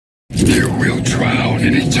You will drown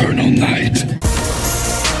in eternal night.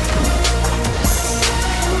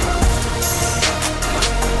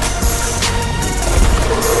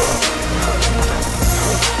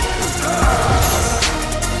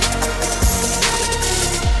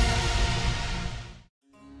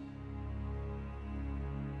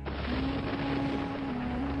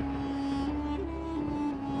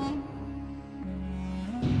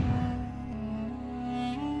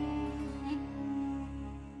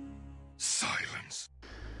 Silence.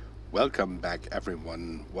 Welcome back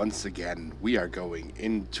everyone. Once again we are going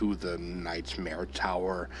into the Nightmare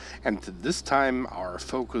Tower, and this time our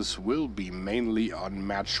focus will be mainly on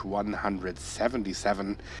match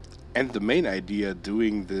 177, and the main idea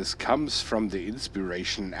doing this comes from the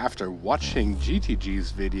inspiration after watching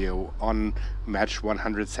GTG's video on match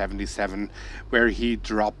 177, where he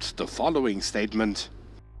dropped the following statement.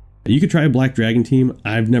 You could try a Black Dragon team.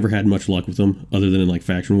 I've never had much luck with them other than in like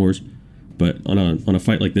faction wars. But on a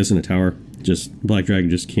fight like this in a tower, Black Dragon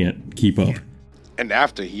just can't keep up. And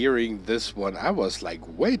after hearing this one, I was like,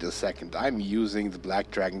 wait a second, I'm using the Black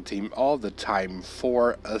Dragon team all the time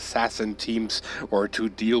for assassin teams or to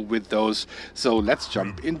deal with those. So let's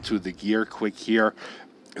jump into the gear quick here.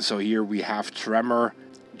 So here we have Tremor,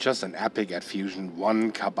 just an epic at Fusion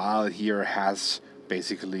 1. Cabal here has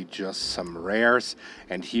basically just some rares.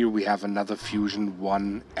 And here we have another Fusion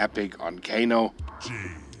 1 epic on Kano.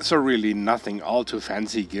 So really nothing all too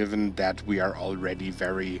fancy, given that we are already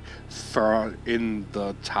very far in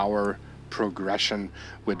the tower progression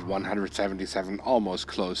with 177, almost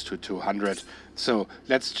close to 200. So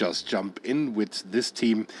let's just jump in with this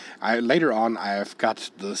team. Later on I have got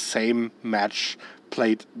the same match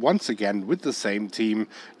played once again with the same team,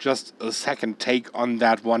 just a second take on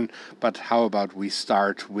that one. But how about we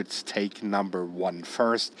start with take number 1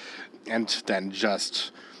 first, and then just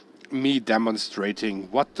me demonstrating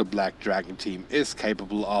what the Black Dragon team is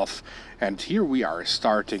capable of. And here we are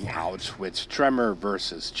starting out with Tremor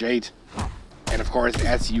versus Jade. And of course,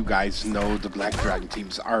 as you guys know, the Black Dragon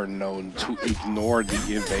teams are known to ignore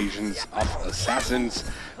the evasions of assassins,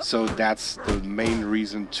 so that's the main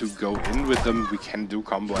reason to go in with them. We can do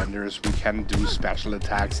combo enders, we can do special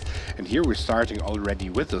attacks, and here we're starting already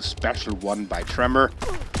with a special one by Tremor,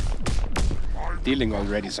 dealing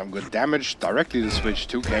already some good damage. Directly to switch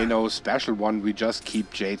to Kano. Special one, we just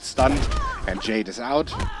keep Jade stunned, and Jade is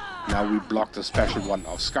out. Now we block the special one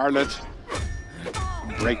of Skarlet,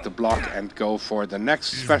 break the block and go for the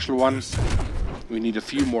next special one. We need a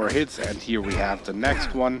few more hits, and here we have the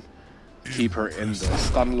next one. Keep her in the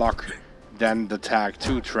stun lock. Then the tag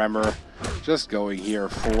to Tremor, just going here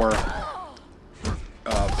for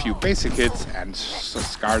a few basic hits, and so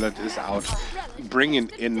Skarlet is out. Bringing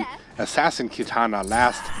in Assassin Kitana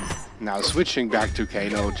last. Now switching back to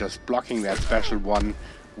Kano, just blocking that special one.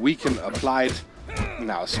 Weaken applied.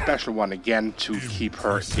 Now special one again to keep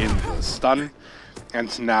her in the stun.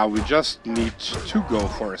 And now we just need to go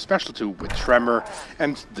for a special 2 with Tremor,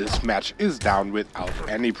 and this match is down without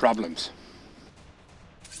any problems.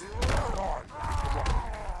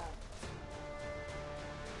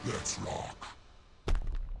 Let's rock.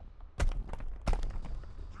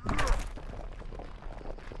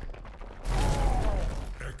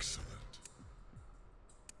 Excellent.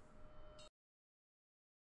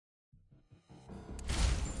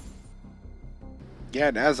 Yeah,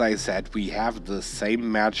 and as I said, we have the same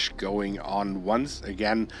match going on once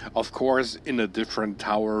again, of course in a different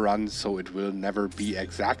tower run, so it will never be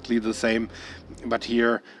exactly the same. But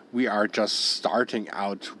here we are just starting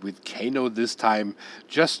out with Kano this time,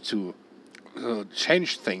 just to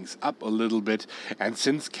change things up a little bit. And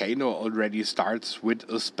since Kano already starts with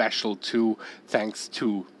a special 2, thanks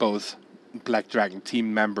to both Black Dragon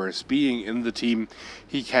team members being in the team,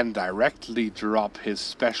 he can directly drop his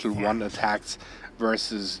special 1 attacks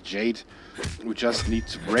versus Jade. We just need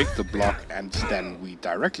to break the block, and then we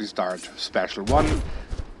directly start special 1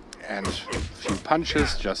 and a few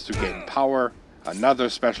punches just to gain power. Another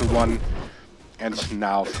special 1, and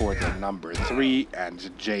now for the number 3,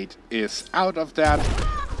 and Jade is out of that.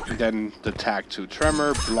 Then the tag to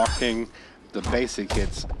Tremor, blocking the basic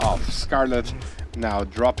hits of Skarlet. Now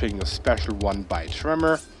dropping a special 1 by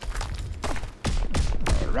Tremor.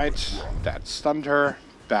 Alright, that stunned her.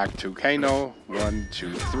 Back to Kano. 1,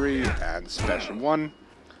 2, 3, and special 1.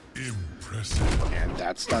 Impressive. And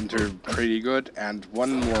that stunned her pretty good. And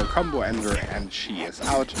one more combo ender, and she is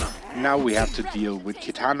out. Now we have to deal with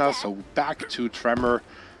Kitana, so back to Tremor.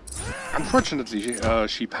 Unfortunately,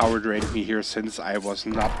 she power drained me here since I was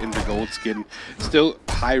not in the gold skin. Still,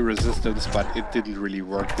 high resistance, but it didn't really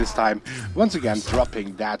work this time. Once again,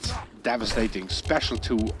 dropping that devastating special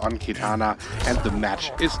 2 on Kitana, and the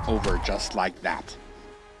match is over just like that.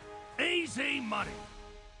 Easy money.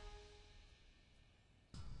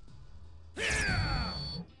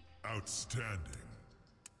 Outstanding.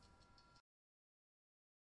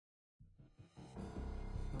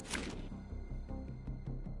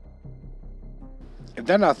 And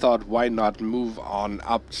then I thought, why not move on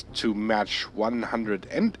up to match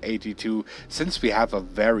 182, since we have a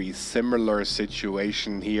very similar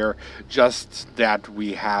situation here, just that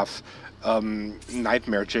we have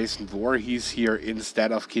Nightmare Jason Voorhees here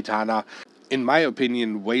instead of Kitana. In my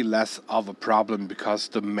opinion, way less of a problem, because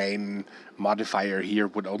the main modifier here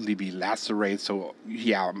would only be Lacerate, so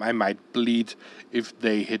yeah, I might bleed if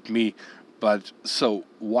they hit me, but so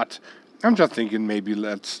what? I'm just thinking maybe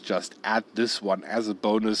let's just add this one as a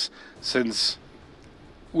bonus, since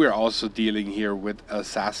we're also dealing here with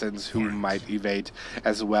assassins who might evade,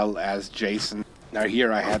 as well as Jason. Now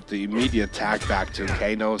here I had the immediate tag back to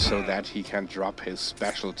Kano so that he can drop his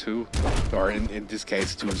special 2, or in this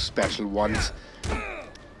case 2 special 1s.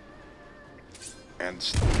 And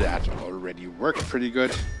that already worked pretty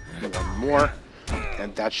good. One more,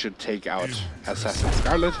 and that should take out Assassin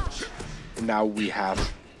Scarlet. Now we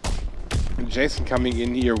have Jason coming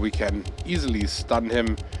in here. We can easily stun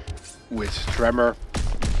him with Tremor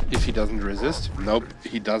if he doesn't resist. Nope,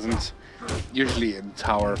 he doesn't. Usually in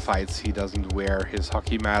tower fights he doesn't wear his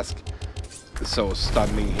hockey mask, so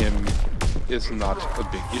stunning him is not a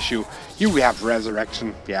big issue. Here we have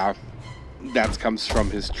Resurrection. Yeah, that comes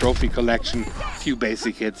from his trophy collection. Few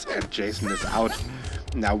basic hits and Jason is out.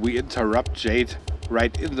 Now we interrupt Jade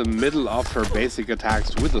right in the middle of her basic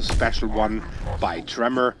attacks with a special 1 by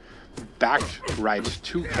Tremor. Back right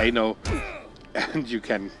to Kano, and you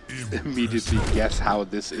can immediately guess how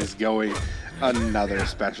this is going. Another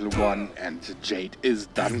special 1, and Jade is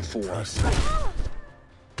done for.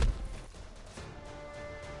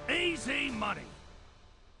 Easy money.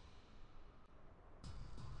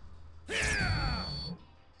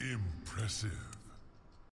 Impressive.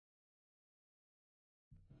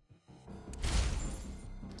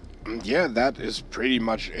 Yeah, that is pretty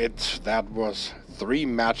much it. That was 3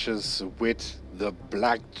 matches with the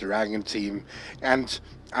Black Dragon team, and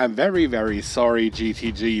I'm very, very sorry,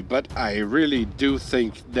 GTG, but I really do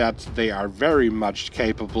think that they are very much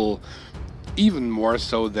capable, even more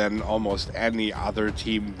so than almost any other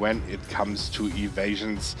team when it comes to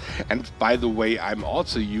evasions. And by the way, I'm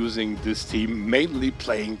also using this team mainly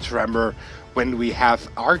playing Tremor when we have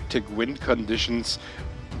Arctic wind conditions,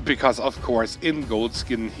 because of course in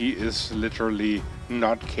Goldskin he is literally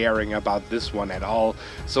not caring about this one at all,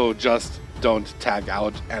 so just don't tag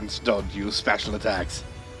out and don't use special attacks.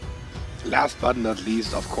 Last but not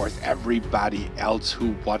least, of course, everybody else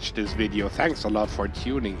who watched this video, thanks a lot for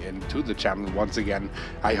tuning in to the channel once again.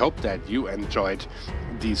 I hope that you enjoyed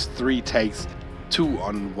these 3 takes, 2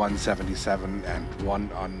 on 177 and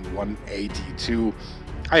 1 on 182.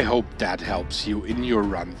 I hope that helps you in your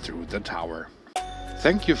run through the tower.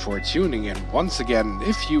 Thank you for tuning in once again.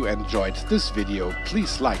 If you enjoyed this video,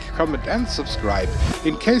 please like, comment and subscribe.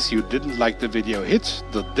 In case you didn't like the video, hit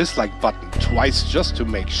the dislike button twice just to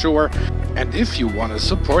make sure. And if you want to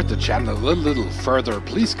support the channel a little further,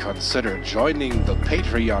 please consider joining the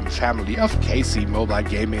Patreon family of KC Mobile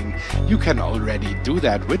Gaming. You can already do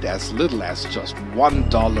that with as little as just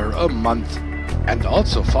 $1 a month. And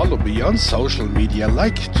also follow me on social media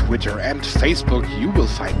like Twitter and Facebook. You will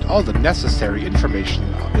find all the necessary information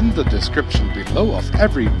in the description below of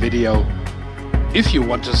every video. If you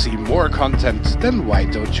want to see more content, then why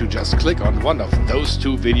don't you just click on one of those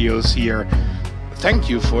 2 videos here. Thank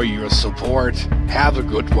you for your support. Have a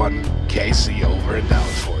good one. KC over and out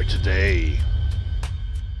for today.